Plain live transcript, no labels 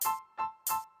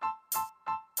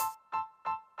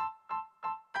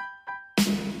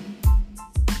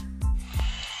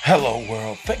Hello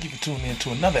world, thank you for tuning in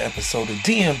to another episode of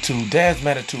DM2 Dad's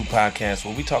Mattitude Podcast,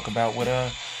 where we talk about what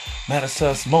matters to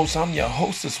us most. I'm your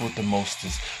hostess with the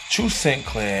mostest, True St.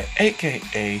 Clair,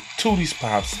 aka Tootie's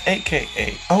Pops,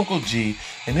 aka Uncle G,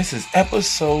 and this is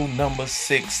episode number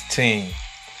 16.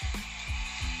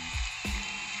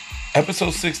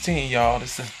 Episode 16, y'all.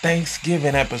 This is a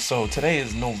Thanksgiving episode. Today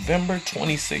is November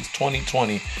 26,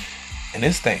 2020, and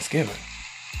it's Thanksgiving.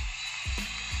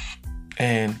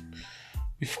 And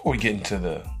before we get into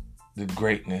the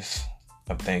greatness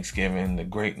of Thanksgiving, the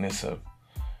greatness of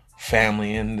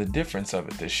family, and the difference of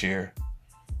it this year,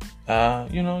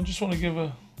 just want to give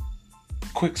a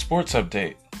quick sports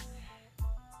update.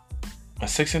 My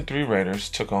 6-3 Raiders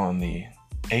took on the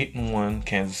 8-1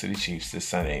 Kansas City Chiefs this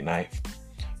Sunday night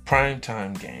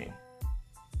primetime game,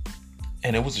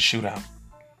 and it was a shootout.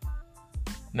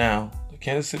 Now, the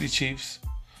Kansas City Chiefs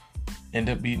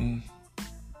ended up beating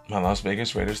my Las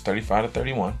Vegas Raiders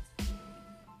 35-31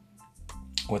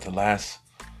 with the last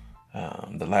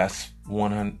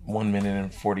 1 minute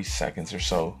and 40 seconds or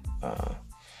so.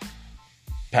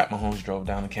 Pat Mahomes drove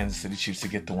down the Kansas City Chiefs to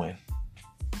get the win,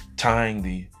 tying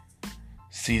the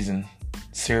season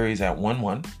series at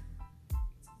 1-1.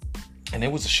 And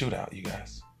it was a shootout, you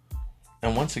guys.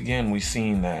 And once again, we've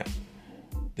seen that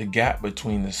the gap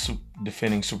between the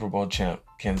defending Super Bowl champ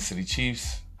Kansas City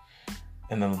Chiefs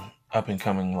and the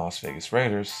up-and-coming Las Vegas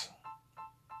Raiders,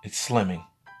 it's slimming.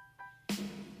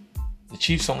 The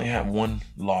Chiefs only have one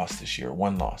loss this year.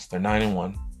 One loss. They're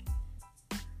 9-1.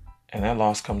 And that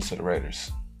loss comes to the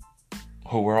Raiders,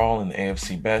 who were all in the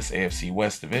AFC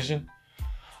West division,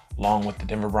 along with the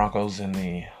Denver Broncos and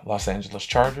the Los Angeles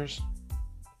Chargers.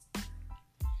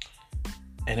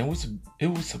 And it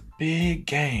was a big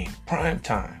game, prime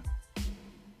time.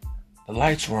 The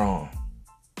lights were on,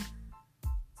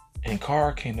 and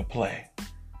Carr came to play.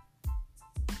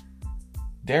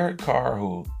 Derek Carr,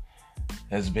 who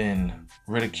has been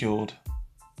ridiculed,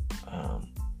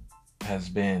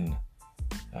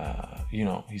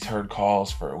 he's heard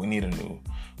calls for, we need a new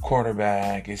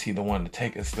quarterback. Is he the one to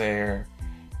take us there?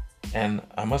 And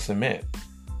I must admit,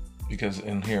 because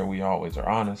in here we always are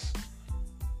honest,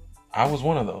 I was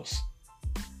one of those.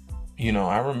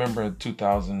 I remember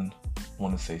 2000, I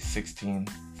want to say 16,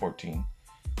 14,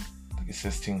 I think it's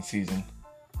 16 season,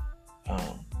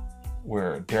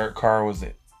 where Derek Carr was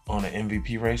on an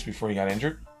MVP race before he got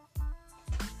injured.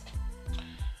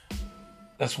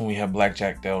 That's when we had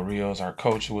Blackjack Del Rio as our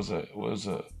coach. It was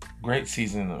a great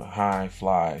season, a high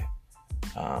fly,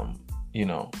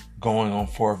 going on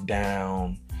fourth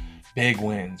down, big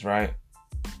wins, right?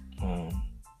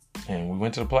 And we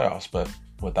went to the playoffs, but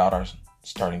without our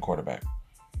starting quarterback.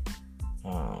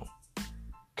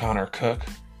 Connor Cook.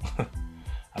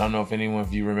 I don't know if anyone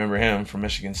of you remember him from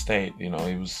Michigan State. He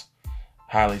was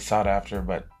highly sought after,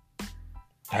 but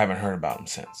I haven't heard about him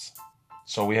since.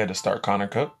 So we had to start Connor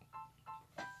Cook.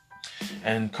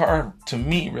 And Carr, to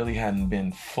me, really hadn't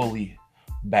been fully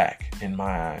back in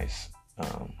my eyes.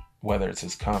 Whether it's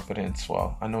his confidence,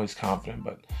 well, I know he's confident,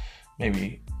 but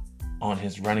maybe on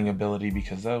his running ability,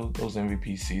 because those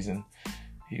MVP season,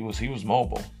 he was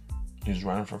mobile. He was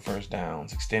running for first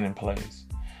downs, extending plays.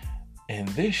 And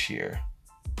this year,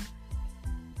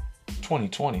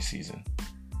 2020 season,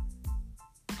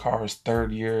 Carr's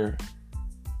third year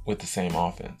with the same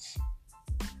offense.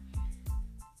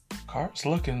 Carr's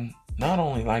looking not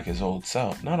only like his old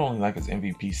self, not only like his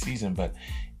MVP season, but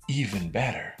even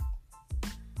better.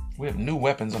 We have new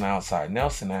weapons on the outside.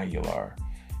 Nelson Aguilar,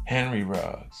 Henry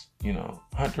Ruggs,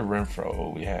 Hunter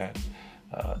Renfrow. We had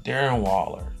Darren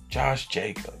Waller, Josh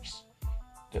Jacobs,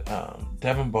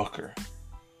 Devin Booker.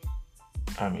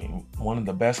 I mean, one of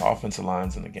the best offensive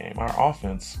lines in the game. Our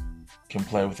offense can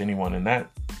play with anyone. And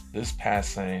this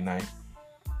past Sunday night,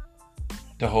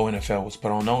 the whole NFL was put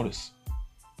on notice.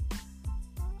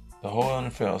 The whole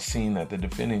NFL seen that the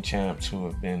defending champs, who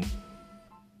have been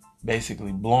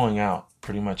basically blowing out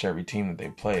pretty much every team that they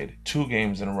played, 2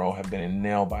 games in a row, have been in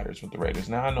nail biters with the Raiders.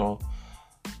 Now, I know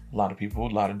a lot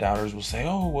of doubters will say,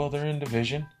 oh, well, they're in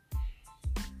division.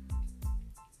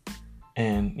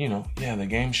 And, the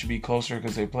game should be closer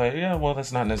because they play. Yeah, well,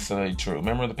 that's not necessarily true.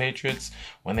 Remember the Patriots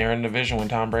when they were in division, when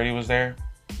Tom Brady was there?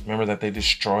 Remember that they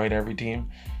destroyed every team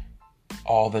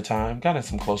all the time? Got in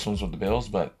some close ones with the Bills,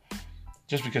 but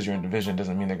just because you're in division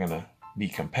doesn't mean they're going to be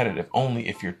competitive, only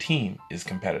if your team is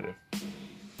competitive.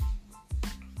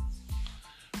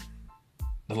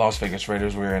 The Las Vegas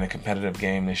Raiders were in a competitive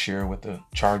game this year with the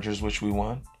Chargers, which we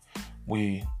won.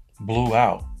 We blew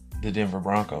out the Denver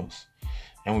Broncos.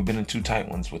 And we've been in 2 tight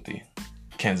ones with the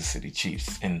Kansas City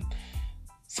Chiefs. And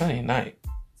Sunday night,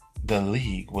 the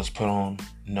league was put on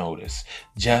notice.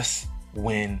 Just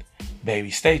win,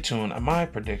 baby. Stay tuned. My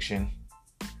prediction,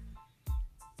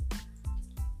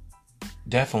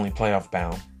 definitely playoff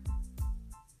bound.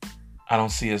 I don't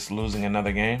see us losing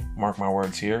another game. Mark my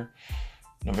words here.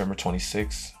 November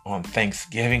 26th on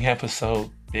Thanksgiving episode.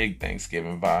 Big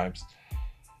Thanksgiving vibes.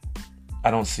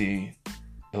 I don't see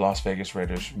the Las Vegas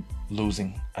Raiders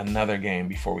losing another game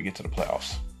before we get to the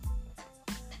playoffs.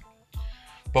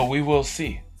 But we will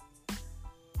see.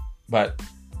 But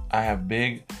I have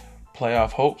big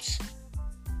playoff hopes.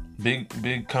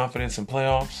 Big confidence in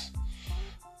playoffs.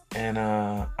 And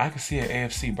I can see an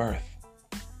AFC berth.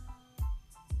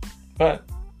 But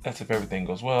that's if everything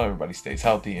goes well, everybody stays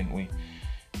healthy, and we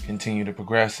continue to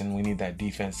progress, and we need that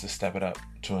defense to step it up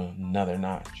to another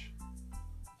notch.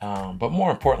 But more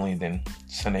importantly than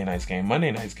Sunday night's game, Monday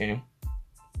night's game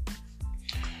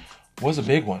was a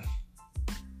big one.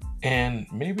 And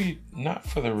maybe not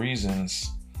for the reasons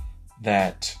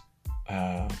that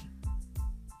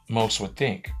most would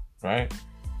think, right?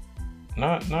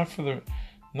 Not for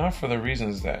the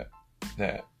reasons that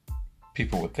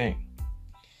people would think.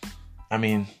 I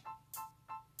mean,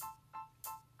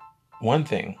 one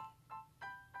thing,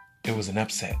 it was an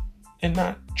upset, and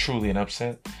not truly an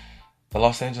upset. The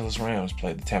Los Angeles Rams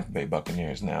played the Tampa Bay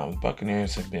Buccaneers. Now, the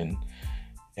Buccaneers have been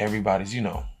everybody's,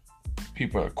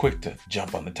 people are quick to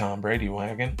jump on the Tom Brady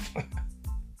wagon.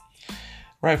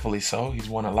 Rightfully so. He's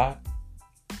won a lot.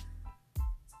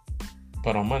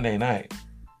 But on Monday night,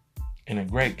 in a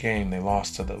great game, they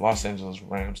lost to the Los Angeles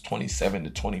Rams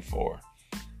 27-24.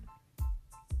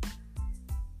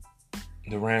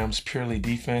 The Rams purely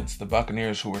defense. The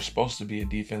Buccaneers, who were supposed to be a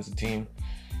defensive team,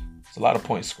 it's a lot of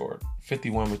points scored.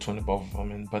 51 between the both of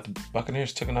them. But the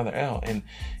Buccaneers took another L. And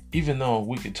even though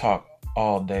we could talk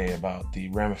all day about the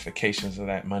ramifications of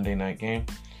that Monday night game,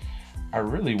 I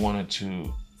really wanted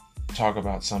to talk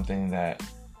about something that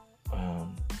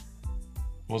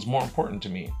was more important to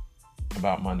me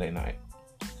about Monday night.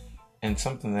 And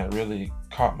something that really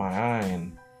caught my eye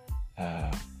and,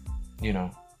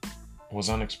 was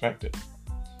unexpected.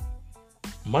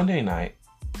 Monday night,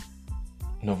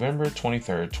 November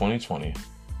 23rd, 2020,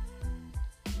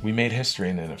 we made history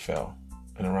in the NFL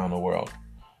and around the world.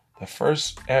 The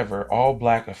first ever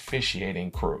all-black officiating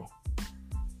crew,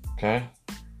 okay,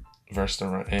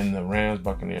 in the Rams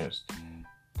Buccaneers,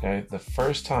 okay, the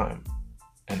first time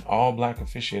an all-black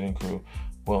officiating crew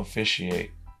will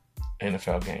officiate an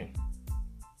NFL game.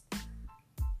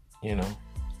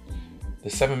 The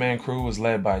 7-man crew was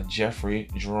led by Jeffrey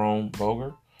Jerome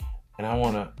Boger, and I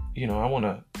want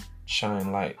to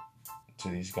shine light to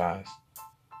these guys.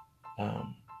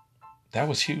 That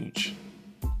was huge.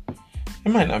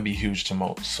 It might not be huge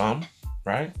to some,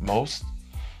 right? Most.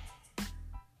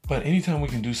 But anytime we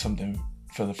can do something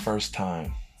for the first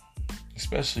time,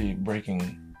 especially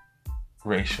breaking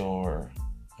racial or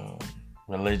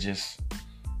religious,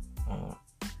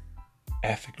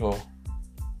 ethical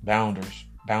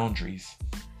boundaries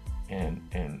and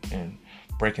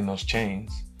breaking those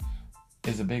chains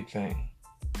is a big thing.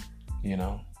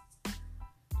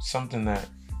 Something that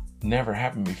never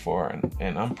happened before,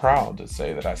 and I'm proud to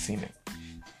say that I've seen it.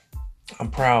 I'm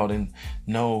proud and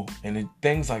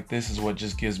things like this is what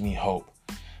just gives me hope.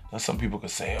 Now, some people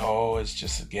could say, oh, it's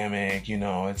just a gimmick,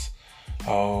 it's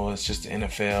just the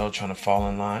NFL trying to fall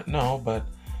in line. No, but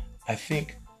I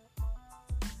think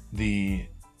the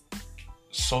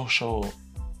social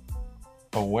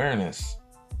awareness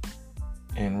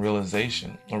and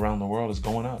realization around the world is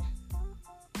going up.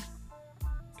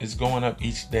 It's going up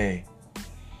each day.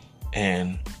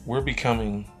 And we're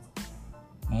becoming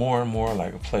more and more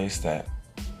like a place that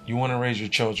you want to raise your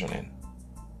children in.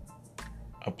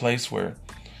 A place where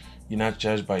you're not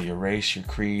judged by your race, your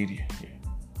creed,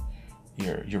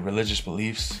 your religious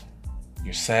beliefs,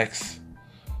 your sex,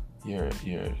 your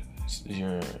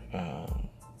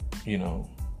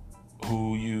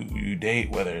who you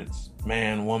date, whether it's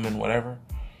man, woman, whatever.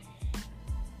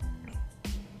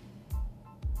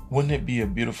 Wouldn't it be a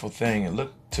beautiful thing and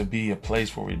look to be a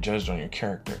place where we're judged on your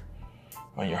character,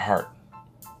 on your heart,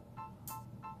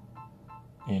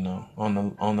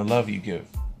 on the love you give,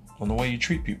 on the way you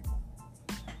treat people.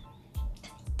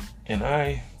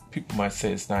 And people might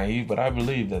say it's naive, but I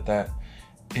believe that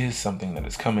is something that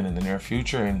is coming in the near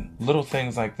future. And little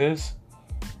things like this,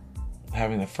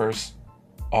 having the first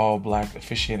all-black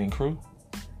officiating crew,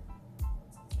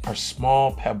 are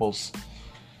small pebbles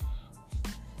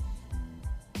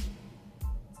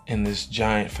in this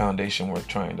giant foundation we're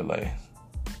trying to lay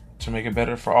to make it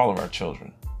better for all of our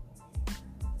children,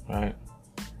 right?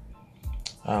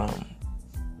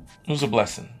 It was a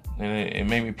blessing, and it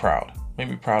made me proud. It made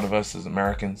me proud of us as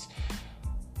Americans,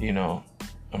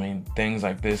 I mean, things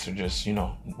like this are just, we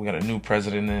got a new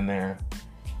president in there.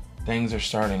 Things are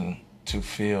starting to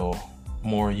feel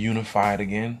more unified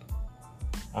again,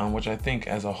 which I think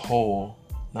as a whole,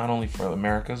 not only for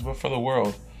Americas, but for the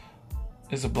world,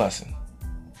 is a blessing.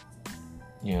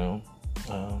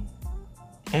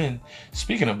 And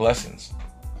speaking of blessings,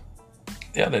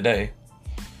 the other day,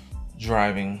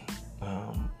 driving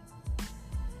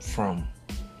from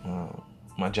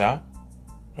my job,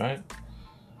 right?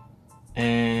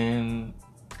 And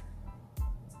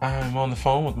I'm on the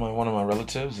phone with one of my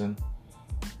relatives, and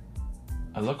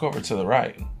I look over to the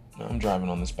right. I'm driving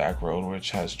on this back road,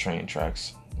 which has train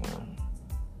tracks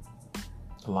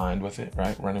aligned with it,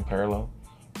 right? Running parallel.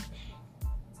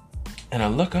 And I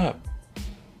look up,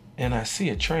 and I see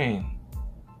a train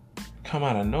come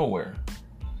out of nowhere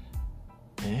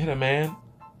and hit a man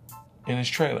in his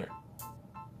trailer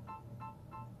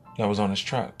that was on his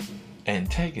truck and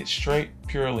take it straight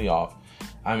purely off.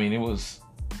 I mean, it was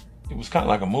kind of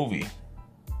like a movie.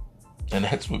 And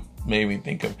that's what made me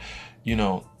think of,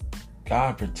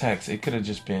 God protects. It could have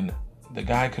just been, the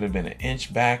guy could have been an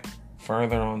inch back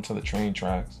further onto the train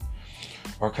tracks,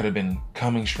 or could have been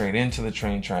coming straight into the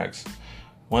train tracks.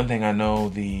 One thing I know,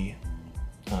 the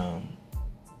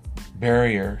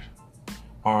barrier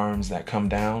arms that come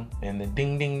down and the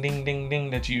ding, ding, ding, ding,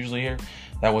 ding that you usually hear,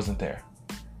 that wasn't there.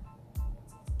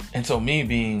 And so me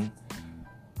being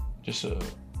just a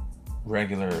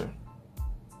regular,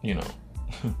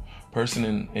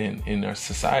 person in our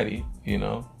society,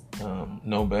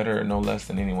 no better, no less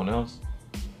than anyone else,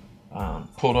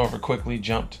 pulled over quickly,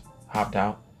 jumped, hopped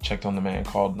out, checked on the man,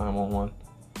 called 911.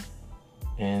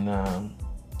 And,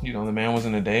 the man was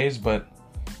in a daze, but,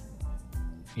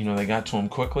 they got to him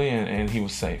quickly, and he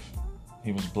was safe.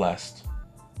 He was blessed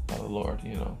by the Lord,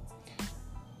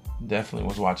 Definitely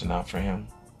was watching out for him.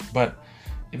 But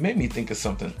it made me think of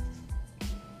something.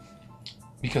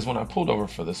 Because when I pulled over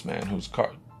for this man whose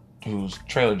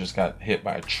trailer just got hit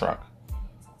by a truck.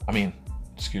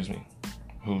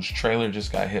 Whose trailer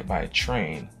just got hit by a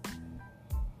train,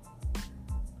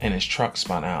 and his truck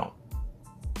spun out.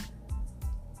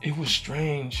 It was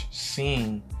strange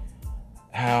seeing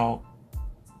how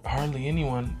hardly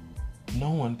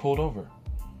no one pulled over.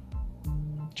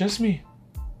 Just me.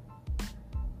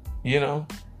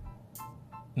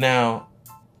 Now,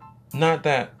 not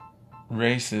that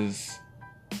race is,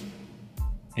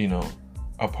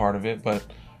 a part of it, but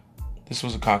this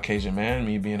was a Caucasian man,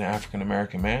 me being an African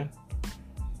American man.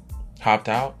 Hopped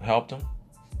out, helped him.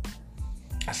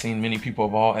 I've seen many people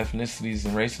of all ethnicities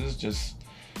and races just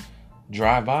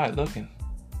drive by looking,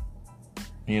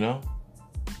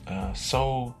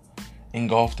 so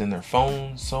engulfed in their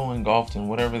phones, so engulfed in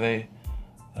whatever they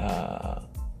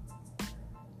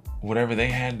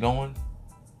had going.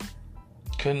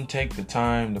 Couldn't take the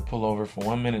time to pull over for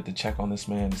 1 minute to check on this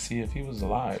man to see if he was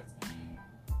alive,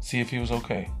 see if he was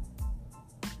okay.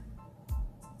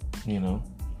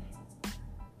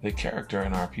 The character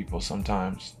in our people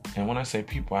sometimes, and when I say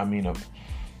people, I mean of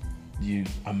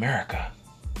America,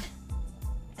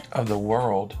 of the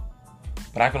world,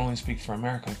 but I can only speak for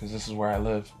America because this is where I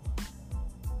live.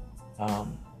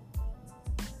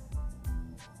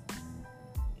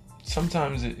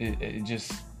 Sometimes it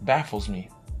just baffles me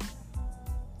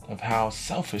of how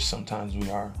selfish sometimes we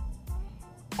are,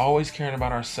 always caring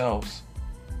about ourselves,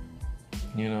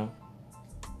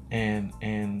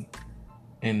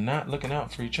 and not looking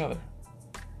out for each other,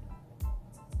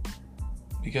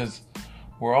 because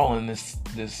we're all in this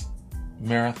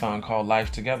marathon called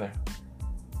life together.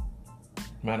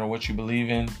 No matter what you believe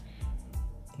in,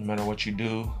 no matter what you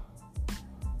do,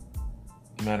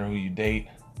 no matter who you date,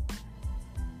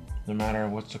 no matter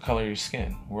what's the color of your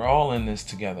skin, we're all in this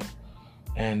together.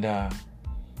 And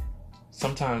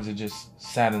sometimes it just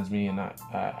saddens me, and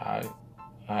I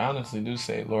honestly do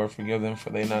say, Lord, forgive them,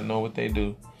 for they not know what they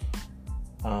do.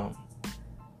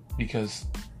 Because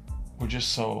we're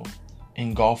just so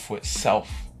engulfed with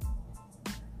self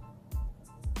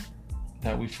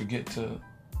that we forget to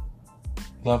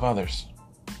love others,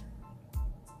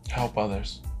 help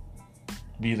others,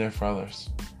 be there for others.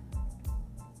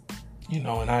 And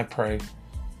I pray,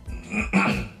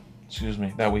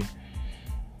 that we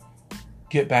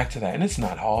get back to that. And it's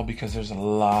not all, because there's a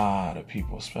lot of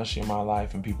people, especially in my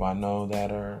life, and people I know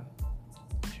that are,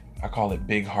 I call it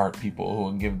big heart people, who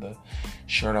will give the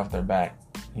shirt off their back,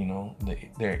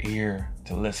 their ear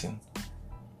to listen,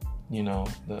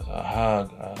 a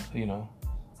hug,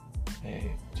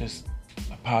 just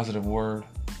a positive word,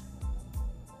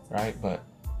 right? But,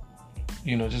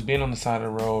 just being on the side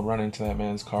of the road, running to that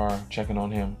man's car, checking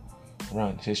on him,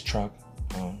 run his truck,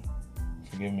 to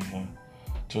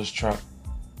his truck,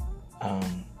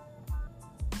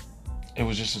 It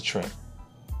was just a trip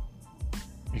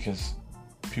because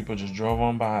people just drove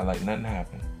on by like nothing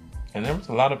happened, and there was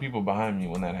a lot of people behind me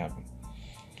when that happened.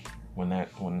 When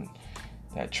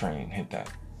that train hit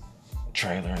that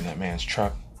trailer in that man's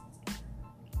truck.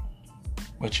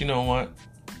 But you know what?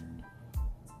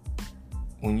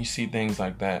 When you see things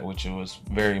like that, which it was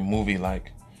very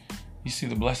movie-like, you see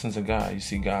the blessings of God. You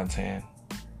see God's hand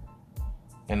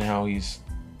and how He's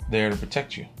there to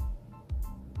protect you.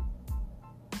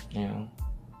 You know,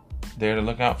 there to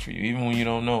look out for you, even when you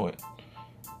don't know it.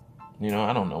 You know,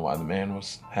 I don't know why the man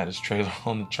had his trailer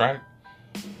on the track.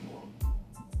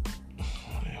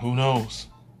 Who knows?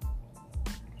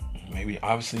 Maybe,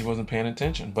 obviously, he wasn't paying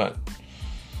attention, but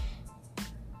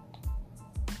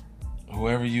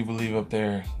whoever you believe up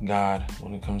there, God,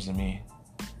 when it comes to me,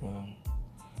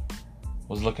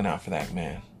 was looking out for that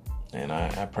man. And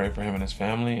I pray for him and his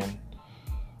family, and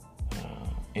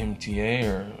MTA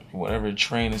or whatever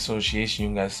train association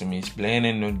you guys to me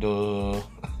explaining the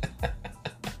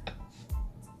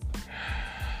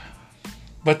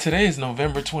But today is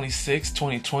November 26,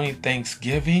 2020,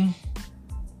 Thanksgiving.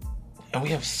 And we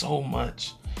have so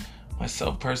much,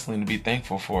 myself personally, to be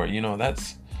thankful for. You know,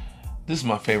 this is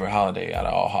my favorite holiday out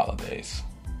of all holidays.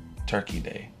 Turkey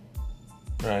Day,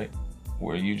 right?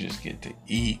 Where you just get to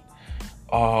eat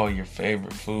all your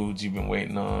favorite foods you've been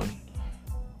waiting on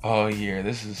all year.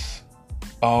 This has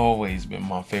always been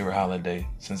my favorite holiday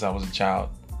since I was a child.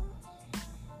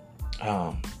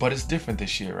 But it's different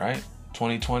this year, right?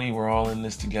 2020, we're all in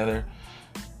this together.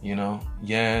 You know,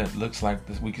 yeah, it looks like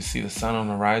we can see the sun on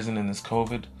the horizon in this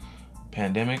COVID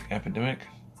epidemic.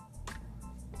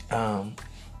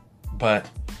 But,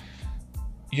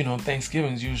 you know,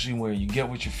 Thanksgiving is usually where you get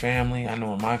with your family. I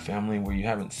know in my family where you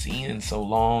haven't seen in so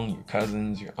long, your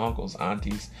cousins, your uncles,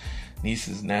 aunties,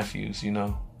 nieces, nephews, you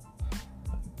know,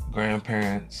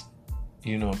 grandparents,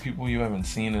 you know, people you haven't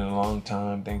seen in a long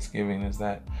time. Thanksgiving is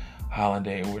that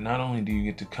holiday where not only do you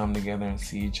get to come together and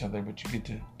see each other, but you get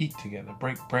to eat together,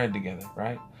 break bread together,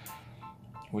 right?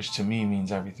 Which to me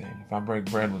means everything. If I break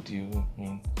bread with you, I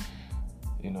mean,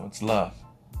 you know, it's love.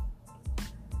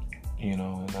 You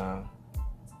know, and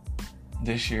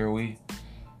this year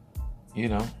you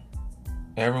know,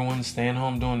 everyone's staying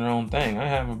home doing their own thing. I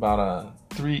have about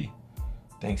 3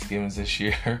 Thanksgivings this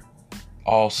year,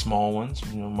 all small ones.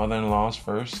 You know, mother-in-law's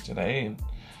first today, and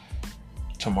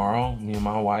tomorrow, me and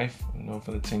my wife, you know,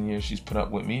 for the 10 years she's put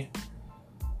up with me,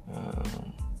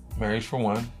 married for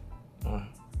 1,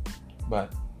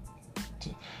 but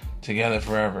together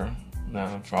forever.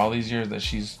 Now, for all these years that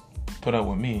she's put up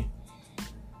with me,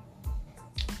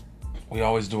 we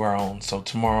always do our own. So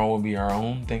tomorrow will be our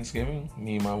own Thanksgiving.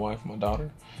 Me, my wife, my daughter,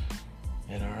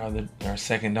 and our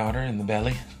second daughter in the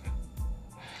belly.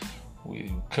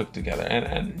 We cook together,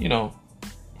 and you know,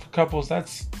 for couples,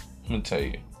 that's, I'm gonna tell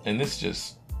you. And this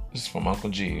is from Uncle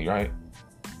G, right?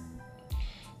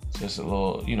 It's just a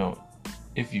little, you know,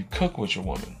 if you cook with your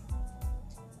woman,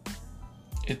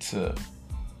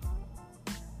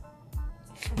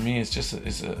 for me, it's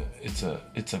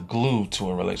a glue to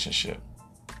a relationship.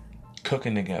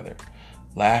 Cooking together,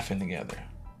 laughing together,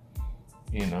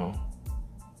 you know,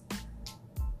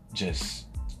 just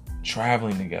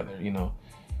traveling together, you know,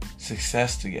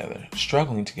 success together,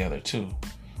 struggling together too.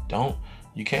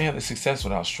 You can't have the success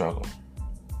without struggle.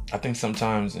 I think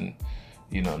sometimes, and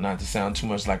you know, not to sound too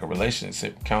much like a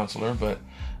relationship counselor, but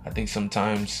I think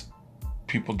sometimes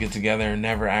people get together and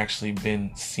never actually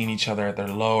seen each other at their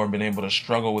low or been able to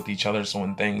struggle with each other. So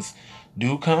when things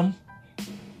do come,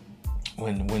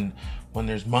 when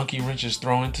there's monkey wrenches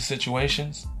thrown into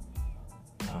situations,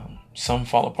 some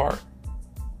fall apart.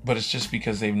 But it's just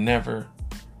because they've never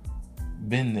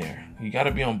been there. You got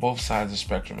to be on both sides of the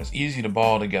spectrum. It's easy to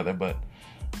ball together, but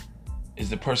is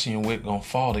the person you're with gonna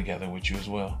fall together with you as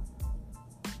well?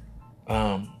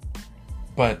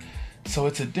 But so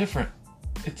it's a different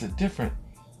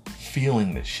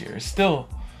feeling this year. It's still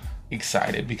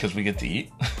excited because we get to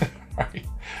eat,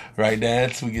 right,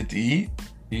 dads? We get to eat.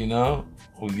 You know,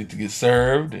 we get to get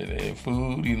served and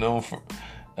food. You know,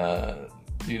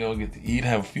 get to eat,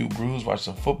 have a few brews, watch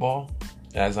some football,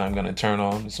 as I'm gonna turn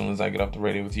on as soon as I get off the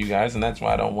radio with you guys, and that's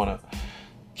why I don't want to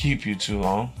keep you too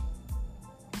long.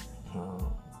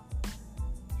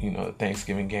 You know, the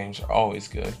Thanksgiving games are always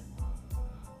good.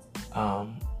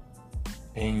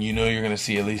 And you know you're going to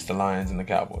see at least the Lions and the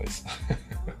Cowboys.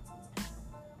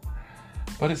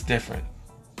 But it's different,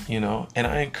 you know. And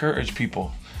I encourage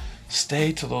people,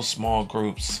 stay to those small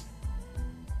groups.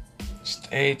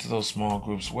 Stay to those small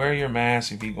groups. Wear your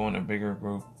mask if you go in a bigger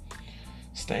group.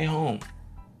 Stay home.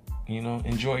 You know,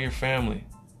 enjoy your family.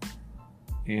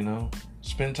 You know,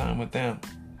 Spend time with them.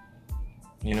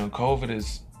 COVID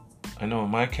is, I know in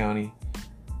my county,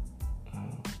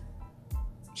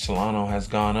 Solano has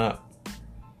gone up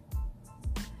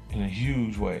in a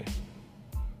huge way.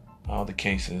 All the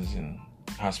cases and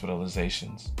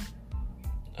hospitalizations.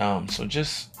 So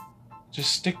just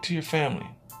stick to your family.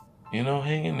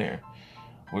 Hang in there.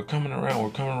 We're coming around.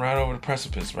 We're coming right over the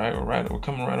precipice, right? We're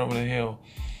coming right over the hill.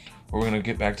 We're gonna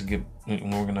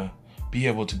we're gonna be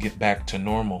able to get back to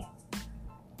normal,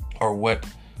 or what?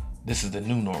 This is the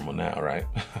new normal now, right?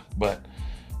 But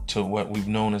to what we've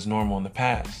known as normal in the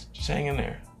past. Just hang in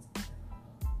there,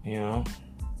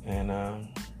 And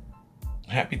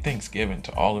happy Thanksgiving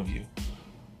to all of you,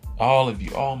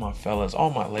 all my fellas,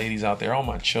 all my ladies out there, all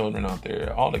my children out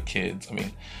there, all the kids. I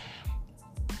mean,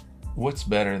 what's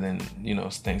better than,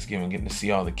 Thanksgiving, getting to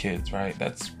see all the kids, right?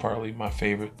 That's probably my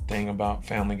favorite thing about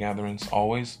family gatherings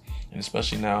always. And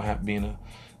especially now being a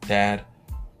dad,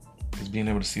 is being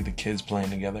able to see the kids playing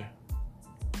together.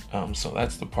 So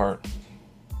that's the part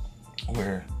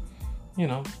where,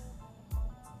 you're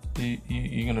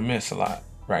going to miss a lot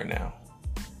right now.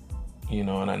 And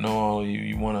I know all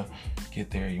you want to get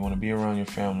there. You want to be around your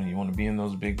family. You want to be in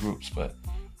those big groups. But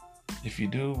if you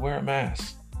do, wear a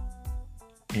mask.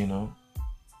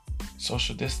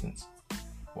 Social distance.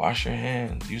 Wash your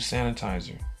hands. Use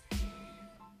sanitizer.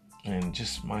 And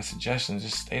just my suggestion,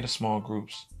 just stay to small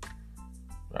groups.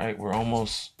 Right? We're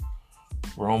almost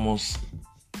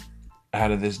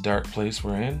out of this dark place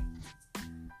we're in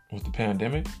with the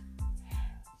pandemic.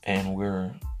 And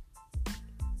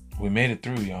we made it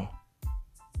through, y'all.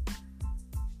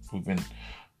 We've been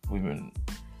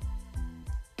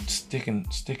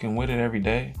sticking with it every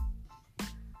day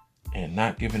and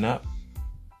not giving up,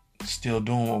 still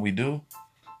doing what we do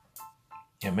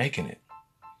and making it.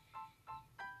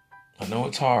 I know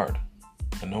it's hard.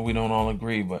 I know we don't all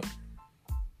agree, but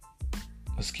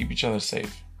let's keep each other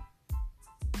safe.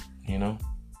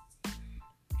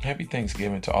 Happy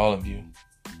Thanksgiving to all of you.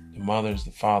 The mothers,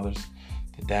 the fathers,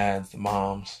 the dads, the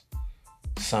moms,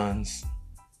 sons,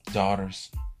 daughters,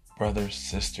 brothers,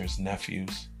 sisters,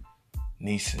 nephews,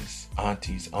 nieces,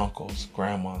 aunties, uncles,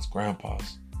 grandmas,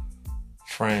 grandpas,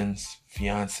 friends,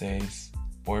 fiancés,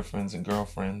 boyfriends and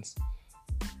girlfriends,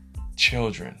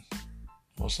 children.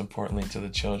 Most importantly to the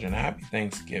children, happy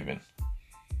Thanksgiving.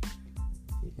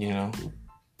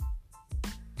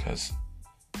 Because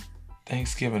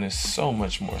Thanksgiving is so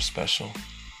much more special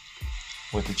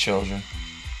with the children.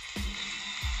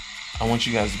 I want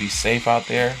you guys to be safe out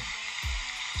there.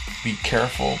 Be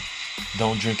careful.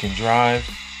 Don't drink and drive.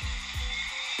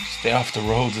 Stay off the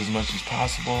roads as much as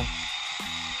possible.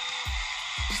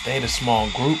 Stay to small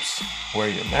groups. Wear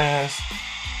your mask.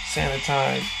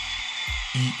 Sanitize.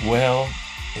 Eat well.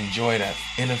 Enjoy that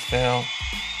NFL.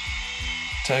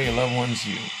 Tell your loved ones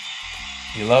you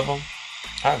love them.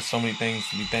 I have so many things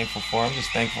to be thankful for. I'm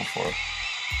just thankful for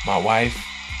my wife,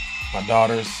 my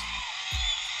daughters,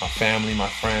 my family, my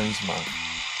friends, my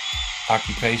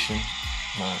occupation,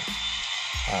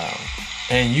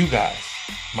 and you guys,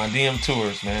 my DM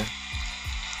tours, man.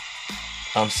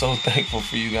 I'm so thankful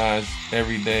for you guys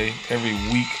every day, every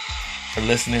week for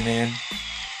listening in.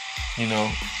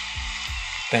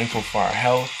 Thankful for our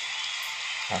health,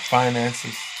 our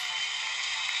finances,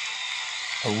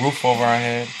 a roof over our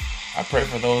head. I pray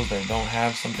for those that don't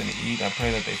have something to eat. I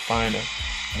pray that they find a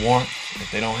warmth.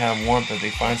 If they don't have warmth, that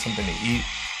they find something to eat.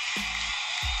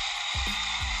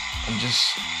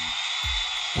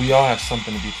 We all have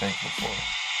something to be thankful for.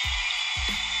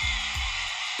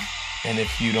 And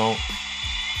if you don't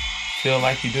feel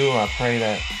like you do, I pray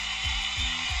that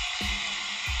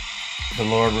the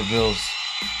Lord reveals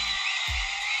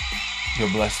your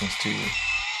blessings to you.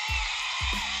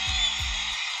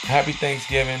 Happy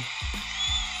Thanksgiving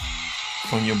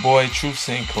from your boy Truth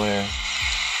Sinclair,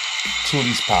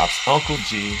 Tootie's Pops, Uncle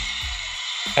G,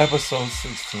 episode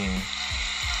 16.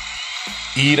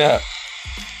 Eat up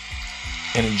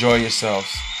and enjoy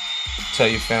yourselves. Tell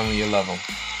your family you love them.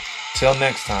 Till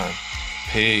next time,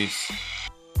 peace.